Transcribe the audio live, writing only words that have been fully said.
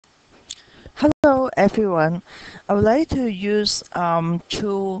Hello everyone. I would like to use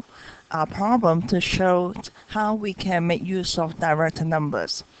two problem to show how we can make use of direct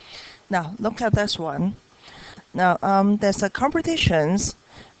numbers. Now look at this one. Now there's a competitions,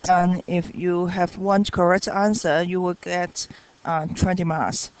 and if you have one correct answer, you will get 20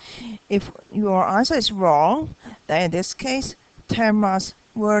 marks. If your answer is wrong, then in this case, 10 marks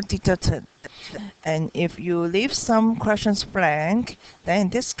were deducted. And if you leave some questions blank, then in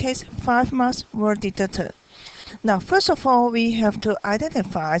this case, 5 marks were deducted. Now, first of all, we have to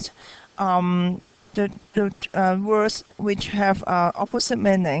identify um, the words which have opposite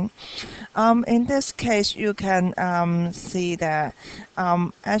meaning. In this case, you can see that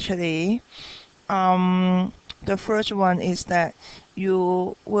actually the first one is that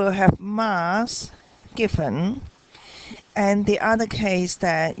you will have marks given, and the other case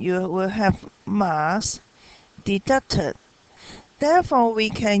that you will have marks deducted. Therefore, we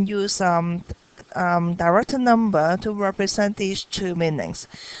can use direct number to represent these two meanings.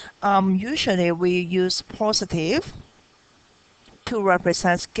 Usually, we use positive to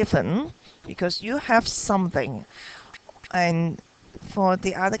represent given because you have something, and for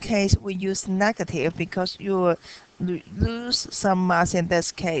the other case, we use negative because you lose some mass in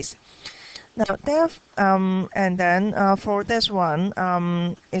this case. Now, and then for this one,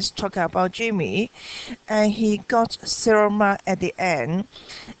 it's talking about Jimmy, and he got 0 mark at the end,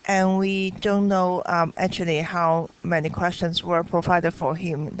 and we don't know actually how many questions were provided for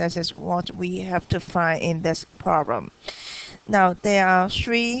him. This is what we have to find in this problem. Now, there are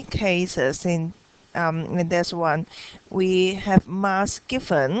three cases in this one. We have marks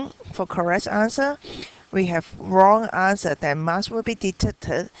given for correct answer. We have wrong answer, then marks will be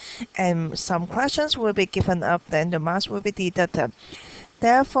deducted, and some questions will be given up, then the marks will be deducted.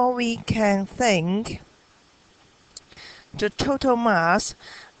 Therefore, we can think the total marks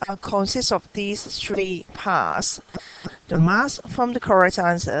consists of these three parts: the marks from the correct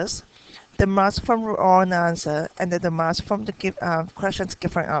answers, the marks from wrong answer, and then the marks from the questions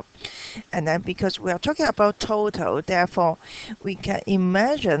given up. And then because we are talking about total, therefore we can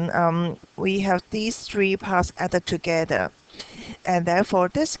imagine we have these three parts added together. And therefore,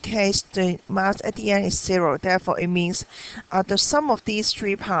 this case, the marks at the end is 0. Therefore, it means the sum of these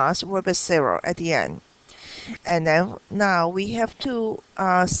three parts will be 0 at the end. And then now we have to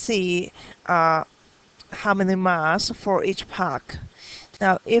see how many marks for each part.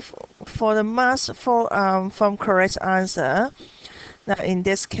 Now, if for the marks for from correct answer, now in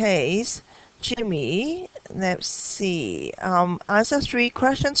this case, Jimmy, let's see, answer 3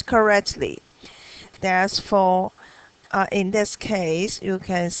 questions correctly. That's for in this case, you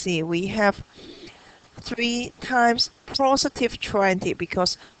can see we have 3 times positive 20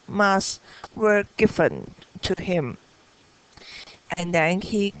 because marks were given to him. And then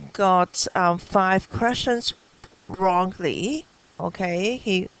he got 5 questions wrongly.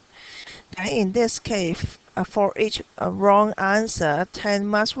 Okay, in this case, for each wrong answer, 10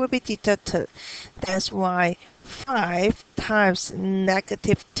 marks will be deducted. That's why 5 times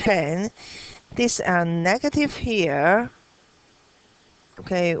negative 10. This negative here.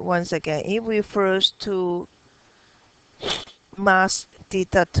 Okay, once again, it refers to marks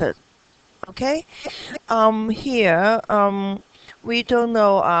deducted. Okay, here, we don't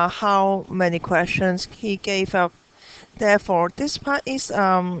know how many questions he gave up. Therefore, this part is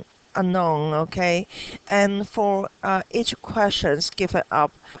unknown, okay? And for each questions given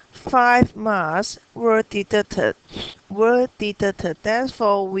up, 5 marks were deducted.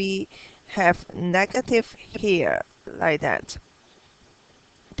 Therefore, we have negative here, like that.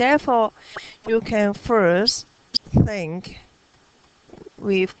 Therefore, you can first think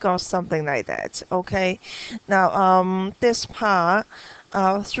we've got something like that, okay? Now, this part,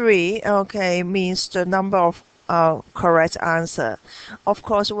 3, okay, means the number of correct answer. Of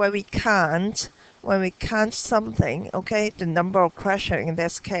course, when we count something, okay, the number of questions in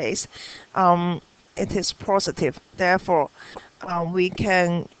this case, it is positive. Therefore, we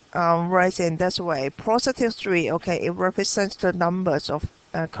can write in this way: positive 3, okay, it represents the numbers of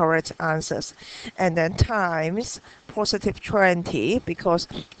correct answers, and then times positive 20 because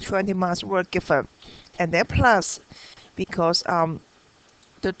 20 marks were given, and then plus because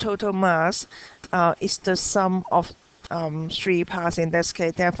the total mass is the sum of 3 parts in this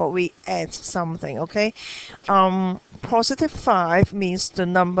case. Therefore, we add something, okay? Positive 5 means the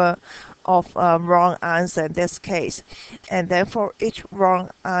number of wrong answer in this case. And therefore, each wrong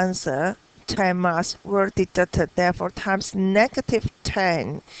answer, 10 marks were deducted. Therefore, times negative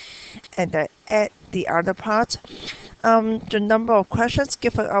 10. And then add the other part. The number of questions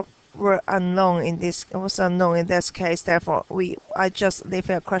given up were unknown in this. It was unknown in this case. Therefore, I just leave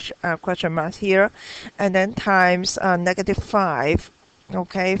a question mark here, and then times -5.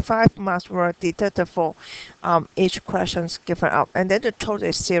 Okay, 5 marks were deducted for each questions given up, and then the total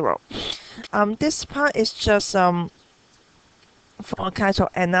is 0. This part is just for a kind of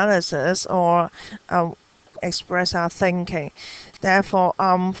analysis or express our thinking. Therefore,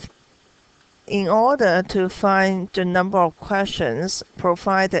 in order to find the number of questions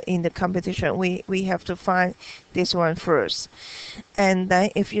provided in the competition, we have to find this one first. And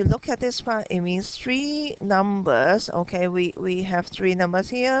then if you look at this part, it means 3 numbers. Okay, we have 3 numbers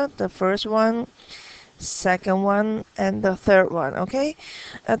here. The first one, second one, and the third one. Okay,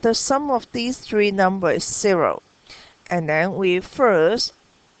 the sum of these 3 numbers is 0. And then we first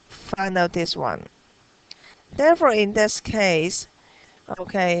find out this one. Therefore, in this case,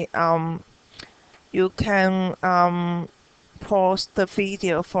 okay, you can pause the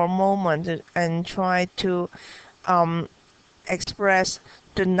video for a moment and try to express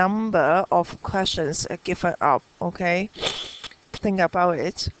the number of questions given up. Okay, think about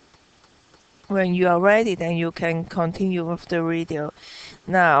it. When you are ready, then you can continue with the video.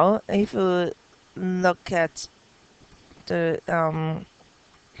 Now, if you look at the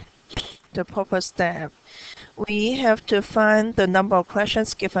proper step, we have to find the number of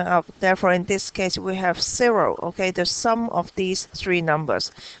questions given up. Therefore, in this case, we have 0. Okay, the sum of these 3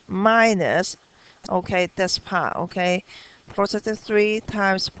 numbers minus, okay, this part. Okay, +3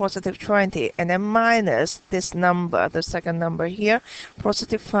 times +20, and then minus this number, the second number here,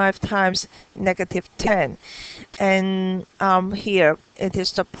 +5 times -10. And here it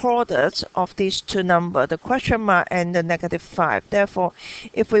is the product of these 2 numbers, the question mark and the -5. Therefore,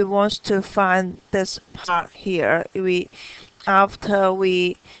 if we want to find this part here, after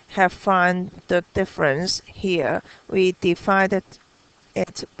we have found the difference here, we divided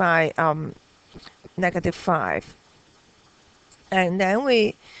it by -5. And then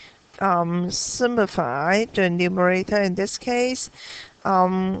we simplify the numerator in this case.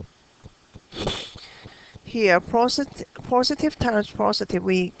 Here, positive times positive,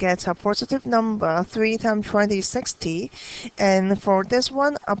 we get a positive number. 3 times 20 is 60. And for this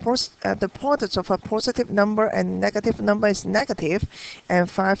one, the product of a positive number and negative number is negative.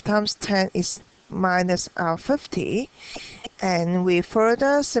 And 5 times 10 is minus 50. And we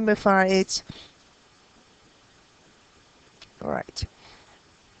further simplify it. Right,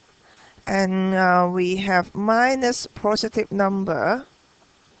 and we have minus positive number.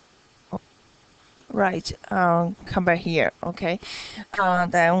 Right, come back here. Okay,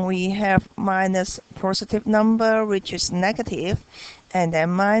 then we have minus positive number, which is negative, and then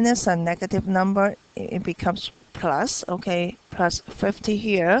minus a negative number, it becomes plus. Okay, plus 50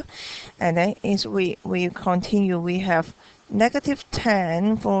 here, and then we continue. We have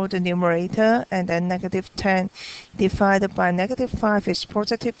 -10 for the numerator, and then -10 divided by -5 is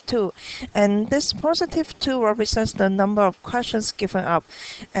 +2. And this +2 represents the number of questions given up.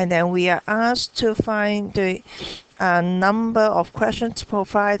 And then we are asked to find the number of questions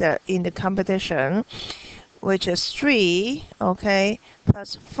provided in the competition, which is 3, okay,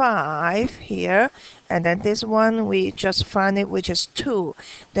 plus 5 here. And then this one, we just find it, which is 2.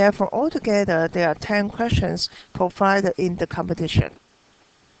 Therefore, altogether, there are 10 questions provided in the competition.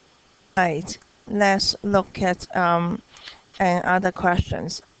 Right, let's look at other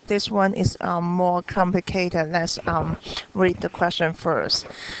questions. This one is more complicated. Let's read the question first.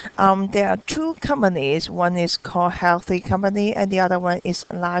 There are 2 companies. One is called Healthy Company, and the other one is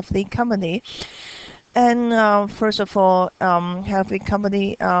Lively Company. And first of all, Healthy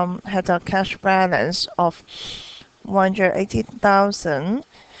Company had a cash balance of 180,000,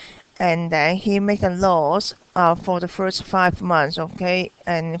 and then he made a loss for the first 5 months. Okay,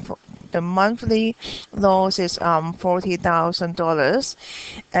 and the monthly loss is $40,000,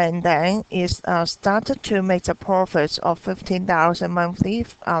 and then it started to make a profit of 15,000 monthly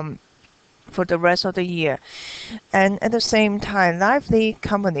for the rest of the year. And at the same time, Lively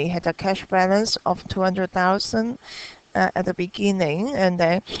Company had a cash balance of 200,000 at the beginning, and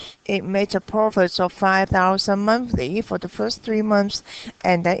then it made a profit of 5,000 monthly for the first 3 months,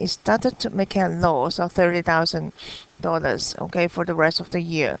 and then it started to make a loss of $30,000, okay, for the rest of the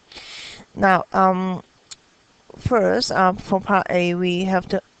year. Now, first, for part A, we have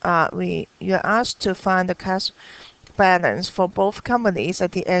to you're asked to find the cash balance for both companies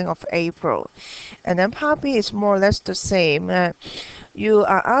at the end of April. And then part B is more or less the same. You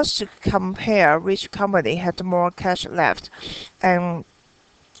are asked to compare which company had more cash left, and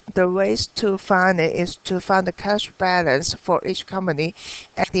the ways to find it is to find the cash balance for each company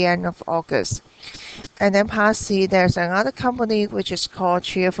at the end of August. And then part C, there's another company which is called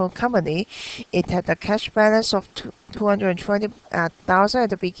Cheerful Company. It had a cash balance of 220,000 at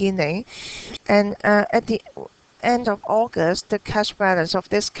the beginning, and at the end of August, the cash balance of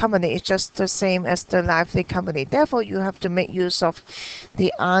this company is just the same as the Lively company. Therefore, you have to make use of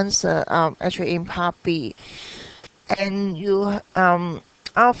the answer actually in part B. And you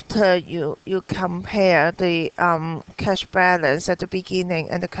after you compare the cash balance at the beginning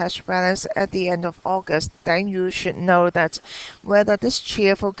and the cash balance at the end of August, then you should know that whether this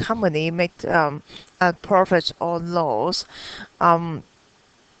cheerful company made a profit or loss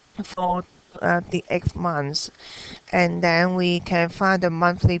for the 8 months, and then we can find the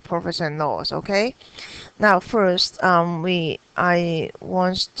monthly profits and loss. Okay, now first I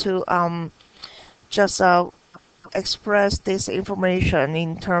want to just express this information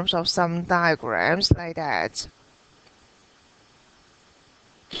in terms of some diagrams like that.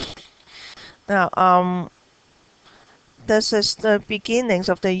 Now, this is the beginnings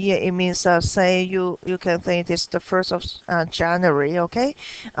of the year. It means, say you can think it's the 1st of January. Okay,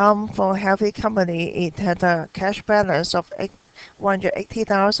 for Healthy Company, it had a cash balance of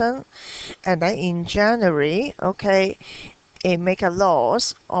 180,000, and then in January, okay, it make a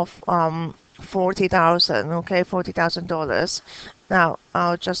loss of 40,000. Okay, $40,000. Now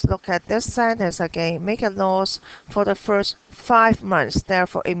I'll just look at this sentence again. Make a loss for the first 5 months.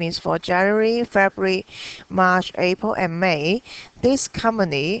 Therefore, it means for January, February, March, April, and May, this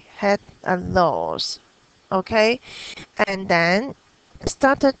company had a loss. Okay, and then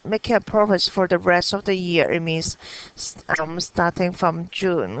started making a profit for the rest of the year. It means starting from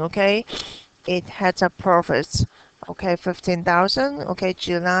June. Okay, it had a profit. Okay, 15,000. Okay,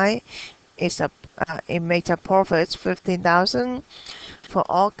 July is it made a profit 15,000 for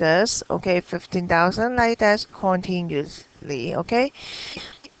August. Okay, 15,000, like that continuously. Okay,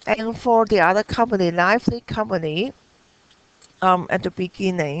 and for the other company, Lively Company, at the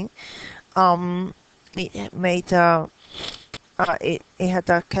beginning, it made it had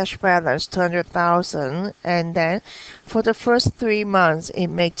a cash balance 200,000, and then for the first 3 months it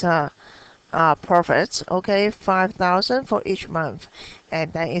made a profits. Okay, 5,000 for each month,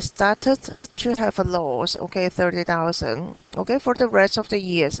 and then it started to have a loss. Okay, 30,000. Okay, for the rest of the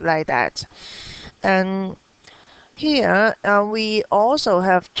years like that. And here we also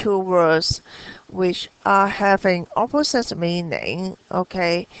have two words which are having opposite meaning.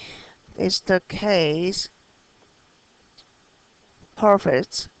 Okay, it's the case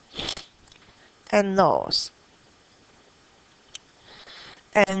profits and loss.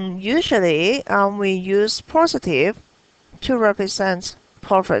 And usually we use positive to represent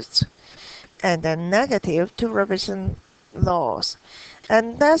profits, and then negative to represent loss.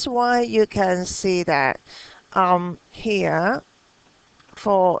 And that's why you can see that here,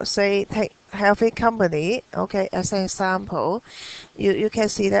 for say take Healthy Company, okay, as an example, you can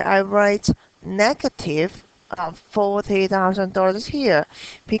see that I write negative $40,000 here,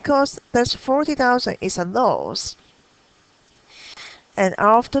 because this 40,000 is a loss. And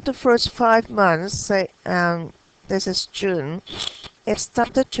after the first 5 months, say this is June, it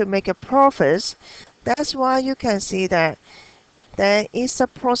started to make a profit. That's why you can see that there is a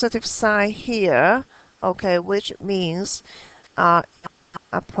positive sign here, okay, which means a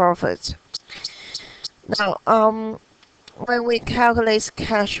profit. Now, when we calculate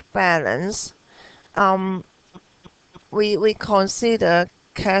cash balance, we consider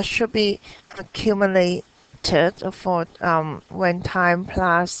cash should be accumulated for when time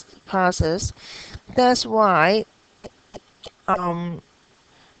passes. That's why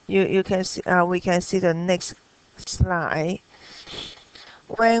you can see we can see the next slide.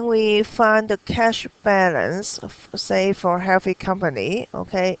 When we find the cash balance, say for Healthy Company,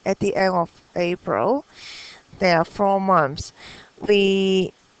 okay, at the end of April, there are 4 months.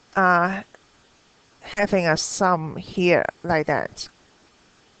 We are having a sum here like that.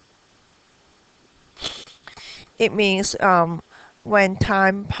 It means when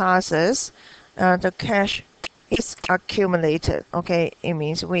time passes, the cash is accumulated. Okay, it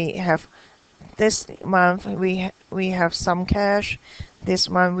means we have this month we have some cash, this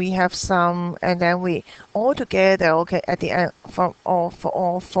month we have some, and then we all together, okay, at the end for all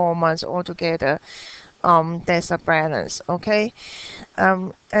 4 months all together, there's a balance. Okay,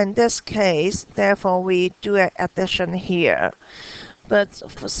 in this case, therefore we do an addition here. But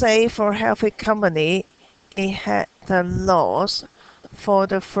say for Healthy Company, it had the loss for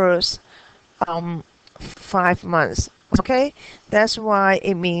the first 5 months. Okay, that's why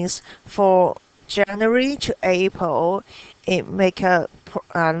it means for January to April, it make a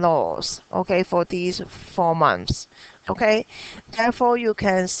loss. Okay, for these 4 months. Okay, therefore you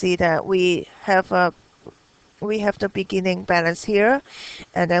can see that we have the beginning balance here,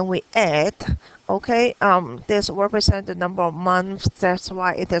 and then we add. Okay, this represents the number of months, that's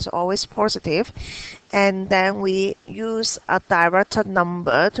why it is always positive. And then we use a direct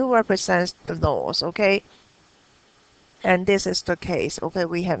number to represent the loss. Okay, and this is the case. Okay,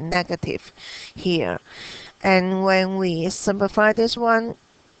 we have negative here, and when we simplify this one,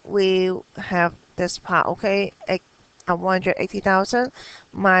 we have this part. Okay, 180,000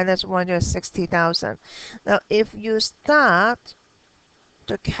 minus 160,000. Now if you start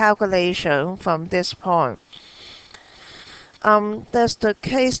the calculation from this point, that's the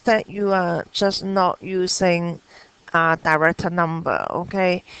case that you are just not using a direct number.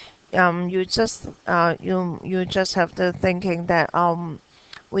 Okay, you just you just have the thinking that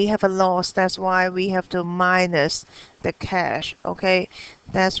we have a loss, that's why we have to minus the cash. Okay,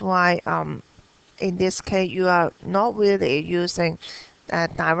 that's why in this case you are not really using a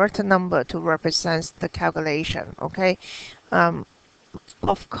direct number to represent the calculation. Okay,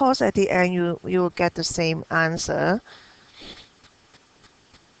 of course at the end you will get the same answer.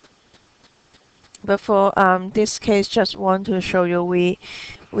 But for this case, just want to show you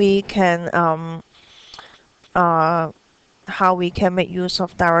we can uh, how we can make use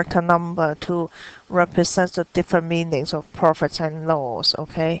of direct number to represent the different meanings of profits and loss.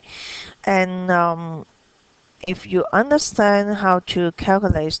 Okay, and if you understand how to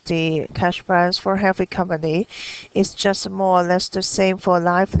calculate the cash balance for healthy company, it's just more or less the same for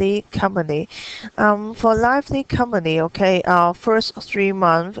lively company. For lively company, okay, first 3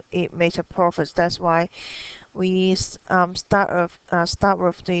 months it makes a profit. That's why we start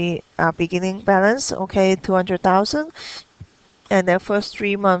with the beginning balance, okay, 200,000, and then first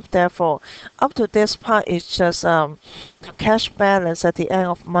 3 months. Therefore, up to this part is just cash balance at the end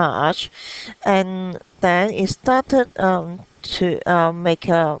of March, and then it started to make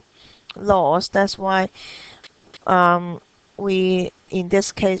a loss. That's why we in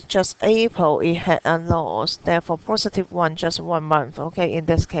this case just April it had a loss, therefore positive one just 1 month. Okay, in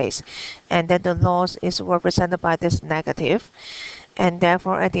this case, and then the loss is represented by this negative, and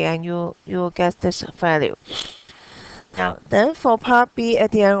therefore at the end you will get this value. Now then for part B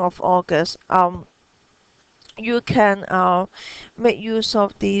at the end of August, you can make use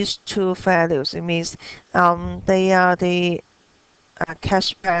of these two values. It means they are the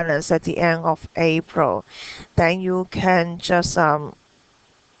cash balance at the end of April. Then you can just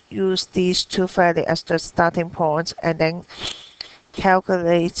use these two values as the starting point, and then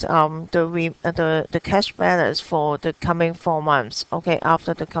calculate the cash balance for the coming 4 months. Okay,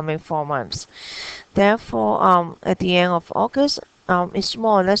 after the coming 4 months. Therefore, at the end of August, it's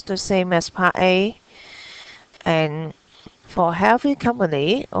more or less the same as part A. And for healthy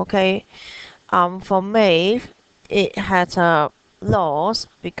company, okay, for May, it had a loss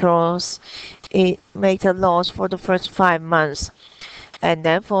because it made a loss for the first 5 months. And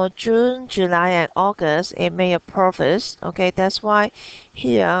then for June, July, and August, it made a profit. Okay, that's why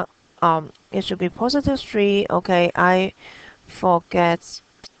here it should be positive 3. Okay, I forgot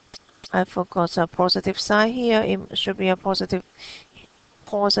a positive sign here. It should be a positive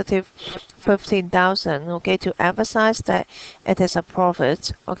 15,000. Okay, to emphasize that it is a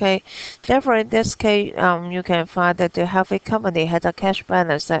profit. Okay, therefore in this case, you can find that the healthy company had a cash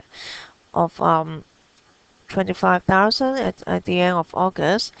balance of 25,000 at the end of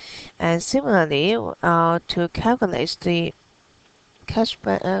August, and similarly, to calculate the cash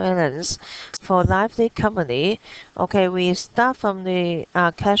balance for lively company, okay, we start from the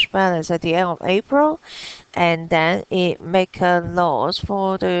cash balance at the end of April, and then it make a loss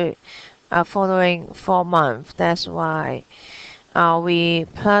for the following 4 months. That's why we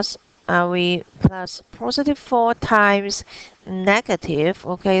plus positive 4 times negative,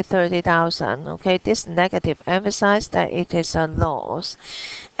 okay, 30,000. Okay, this negative emphasize that it is a loss,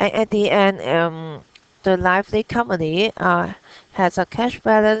 and at the end, the lively company has a cash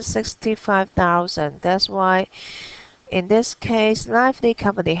balance 65,000. That's why in this case, lively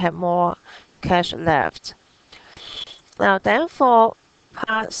company have more cash left. Now then for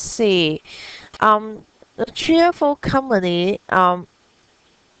part C, the cheerful company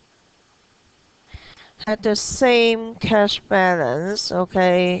had the same cash balance,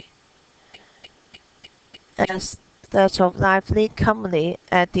 okay, as that of lively company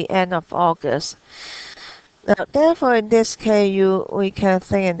at the end of August. Now, therefore, in this case, we can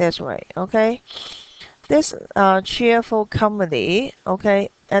think in this way, okay? This cheerful company,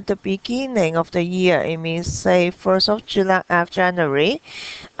 okay, at the beginning of the year, it means say 1st of January,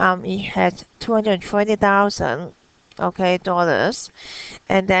 it had 220,000, okay, dollars,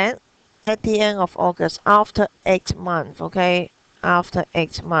 and then at the end of August, after 8 months, okay, after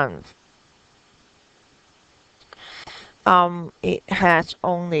 8 months, it has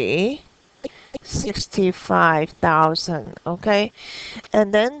only 65,000, okay,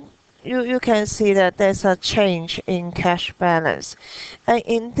 and then you can see that there's a change in cash balance, and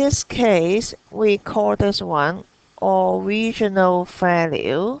in this case we call this one original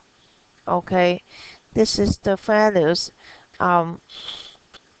value, okay. This is the values um,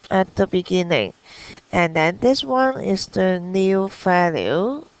 at the beginning, and then this one is the new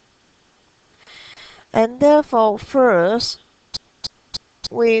value, and therefore first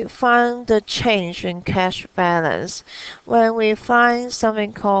we find the change in cash balance. When we find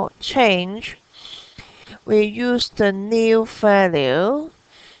something called change, we use the new value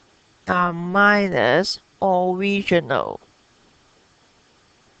minus original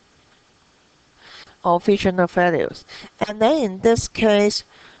values, and then in this case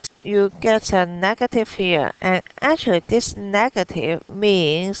you get a negative here, and actually this negative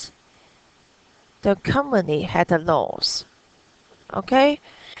means the company had a loss, okay,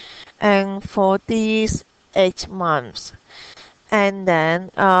 and for these 8 months, and then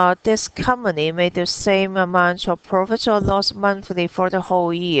this company made the same amount of profit or loss monthly for the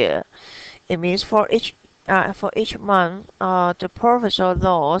whole year. It means for each month the profit or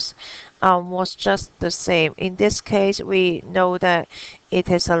loss was just the same. In this case we know that it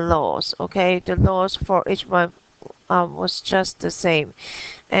is a loss, okay, the loss for each month was just the same,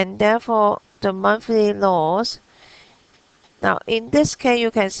 and therefore the monthly loss. Now in this case you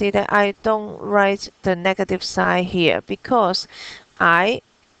can see that I don't write the negative sign here because I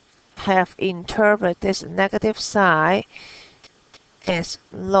have interpreted this negative sign as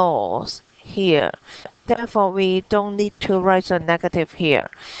loss here. Therefore we don't need to write a negative here.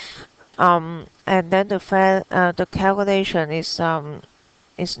 And then the calculation is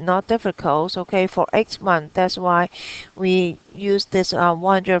not difficult, okay, for 8 months. That's why we use this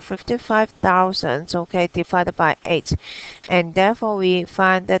 155,000, okay, divided by 8, and therefore we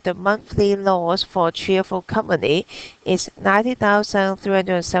find that the monthly loss for a cheerful company is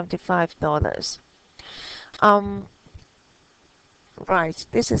 $90,375. Right,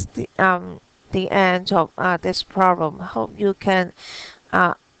 this is the end of this problem. Hope you can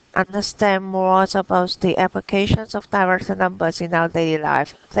uh, understand more about the applications of direct numbers in our daily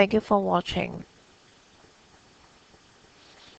life. Thank you for watching.